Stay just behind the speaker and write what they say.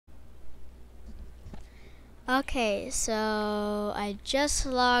Okay, so I just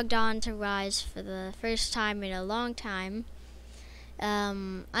logged on to Rise for the first time in a long time.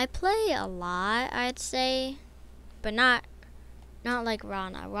 I play a lot, I'd say, but not like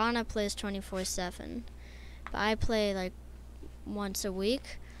Rana. Rana plays 24/7, but I play like once a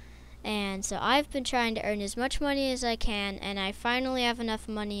week. And so I've been trying to earn as much money as I can, and I finally have enough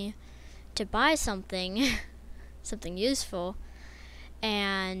money to buy something, something useful.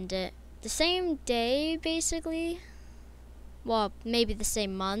 And the same day, basically, well, maybe the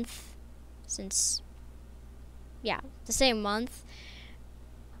same month, the same month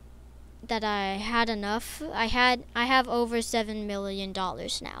that I had enough. I have over $7 million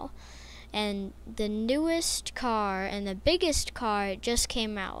now, and the newest car and the biggest car just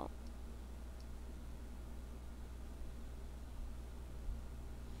came out.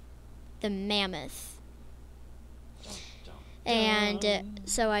 The Mammoth. And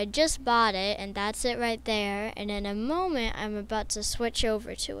so I just bought it, and that's it right there. And in a moment, I'm about to switch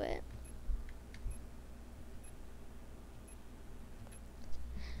over to it.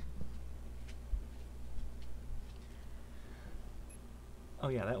 Oh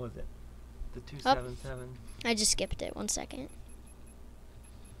yeah, that was it. The 277. I just skipped it. 1 second.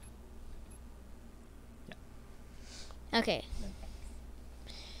 Yeah. Okay.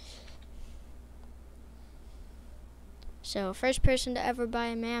 So, first person to ever buy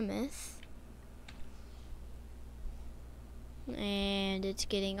a Mammoth. And it's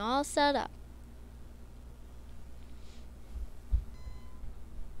getting all set up.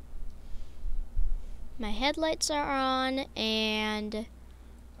 My headlights are on, and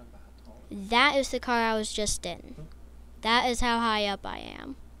that is the car I was just in. That is how high up I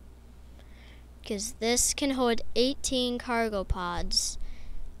am. Because this can hold 18 cargo pods.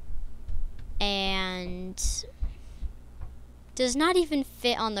 And does not even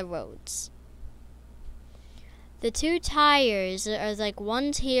fit on the roads. The two tires are like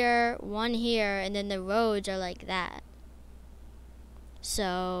one's here, one here, and then the roads are like that.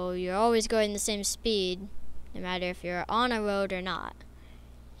 So you're always going the same speed, no matter if you're on a road or not.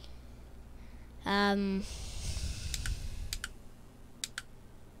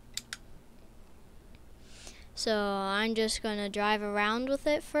 So I'm just gonna drive around with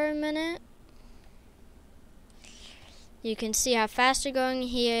it for a minute. You can see how fast you're going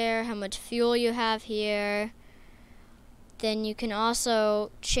here, how much fuel you have here. Then you can also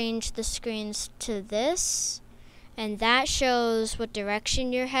change the screens to this, and that shows what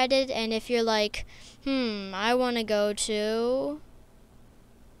direction you're headed. And if you're like, I want to go to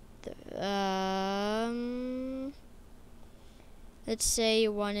let's say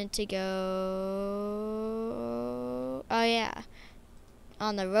you wanted to go,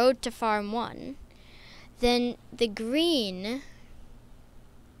 on the road to Farm 1. Then the green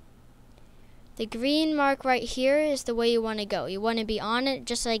mark right here is the way you want to go. You want to be on it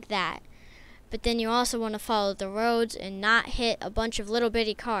just like that. But then you also want to follow the roads and not hit a bunch of little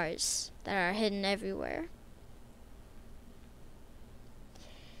bitty cars that are hidden everywhere.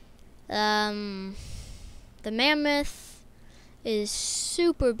 The Mammoth is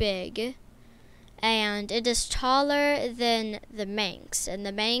super big, and it is taller than the Manx, and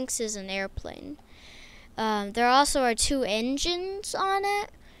the Manx is an airplane. There also are 2 engines on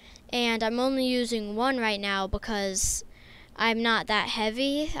it, and I'm only using one right now because I'm not that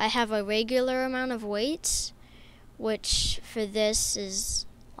heavy. I have a regular amount of weight, which for this is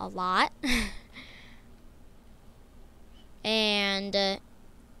a lot. And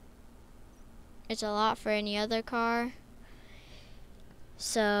it's a lot for any other car.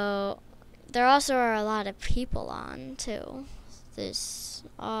 So there also are a lot of people on too. There's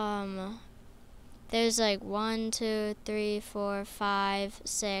like 1, 2, 3, 4, 5,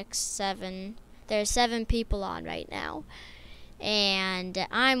 6, 7. There's 7 people on right now. And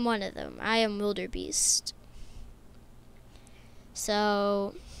I'm one of them. I am Wilderbeast.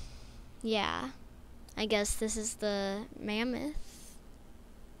 So, yeah. I guess this is the Mammoth.